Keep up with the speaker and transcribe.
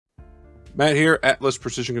Matt here, Atlas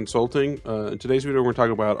Precision Consulting. In today's video, we're going to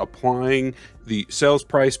talk about applying the sales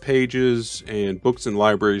price pages and books and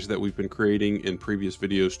libraries that we've been creating in previous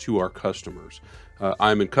videos to our customers.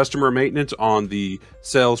 I'm in customer maintenance on the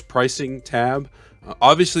sales pricing tab.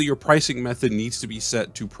 Obviously, your pricing method needs to be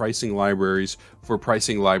set to pricing libraries for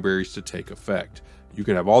pricing libraries to take effect. You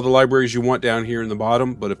can have all the libraries you want down here in the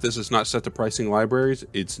bottom, but if this is not set to pricing libraries,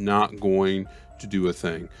 it's not going to do a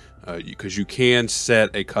thing. Because you can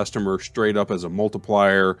set a customer straight up as a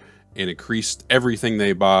multiplier and increase everything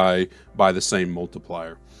they buy by the same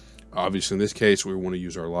multiplier. Obviously, in this case, we want to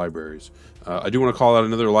use our libraries. I do want to call out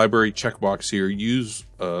another library checkbox here. Use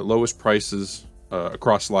lowest prices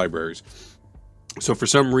across libraries. So for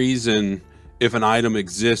some reason, if an item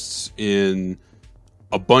exists in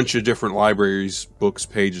a bunch of different libraries, books,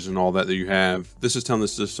 pages, and all that you have, this is telling the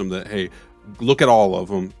system that, hey, look at all of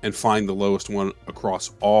them and find the lowest one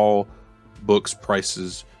across all books,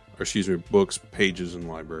 prices, or excuse me, books, pages, and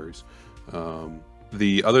libraries.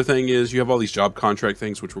 The other thing is you have all these job contract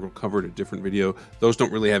things, which we'll cover in a different video. Those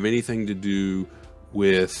don't really have anything to do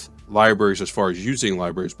with libraries as far as using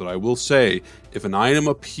libraries, but I will say if an item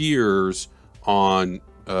appears on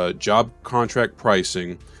job contract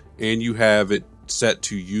pricing and you have it set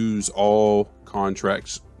to use all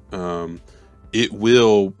contracts, it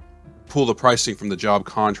will pull the pricing from the job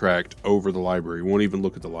contract over the library. It won't even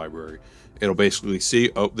look at the library. It'll basically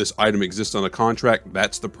see, oh, this item exists on a contract.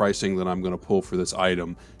 That's the pricing that I'm going to pull for this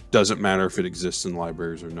item. Doesn't matter if it exists in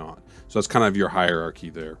libraries or not. So that's kind of your hierarchy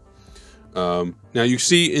there. Now you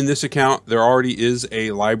see in this account, there already is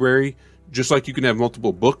a library. Just like you can have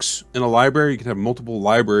multiple books in a library, you can have multiple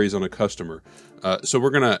libraries on a customer. So we're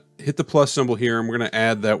going to hit the plus symbol here, and we're going to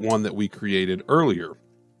add that one that we created earlier.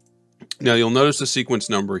 Now you'll notice the sequence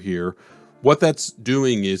number here. What that's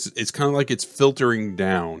doing is it's kind of like it's filtering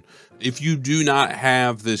down. If you do not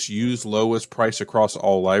have this use lowest price across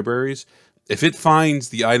all libraries, if it finds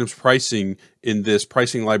the item's pricing in this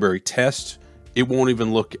pricing library test, it won't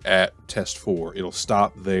even look at test 4. It'll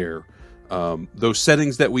stop there. Those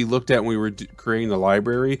settings that we looked at when we were creating the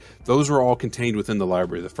library, those were all contained within the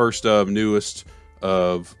library. The first of, newest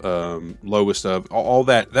of, lowest of, all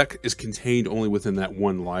that is contained only within that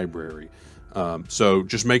one library. So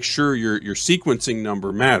just make sure your sequencing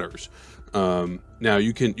number matters. Now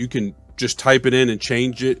you can just type it in and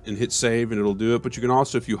change it and hit save and it'll do it. But you can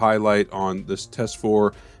also, if you highlight on this test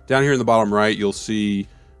 4 down here in the bottom right, you'll see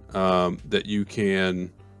that you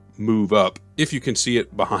can move up if you can see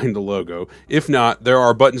it behind the logo. If not, there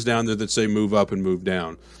are buttons down there that say move up and move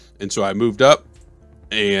down. And so I moved up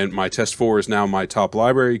and my test 4 is now my top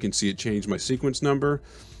library. You can see it changed my sequence number.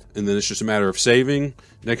 And then it's just a matter of saving.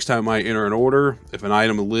 Next time I enter an order, if an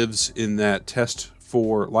item lives in that test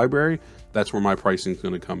 4 library, that's where my pricing is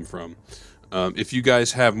going to come from. If you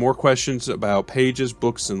guys have more questions about pages,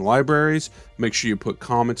 books, and libraries, make sure you put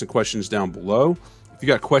comments and questions down below. If you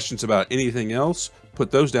got questions about anything else, put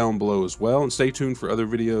those down below as well. And stay tuned for other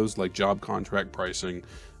videos like job contract pricing,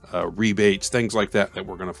 rebates, things like that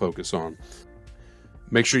we're going to focus on.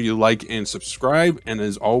 Make sure you like and subscribe. And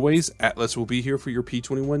as always, Atlas will be here for your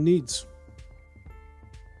P21 needs.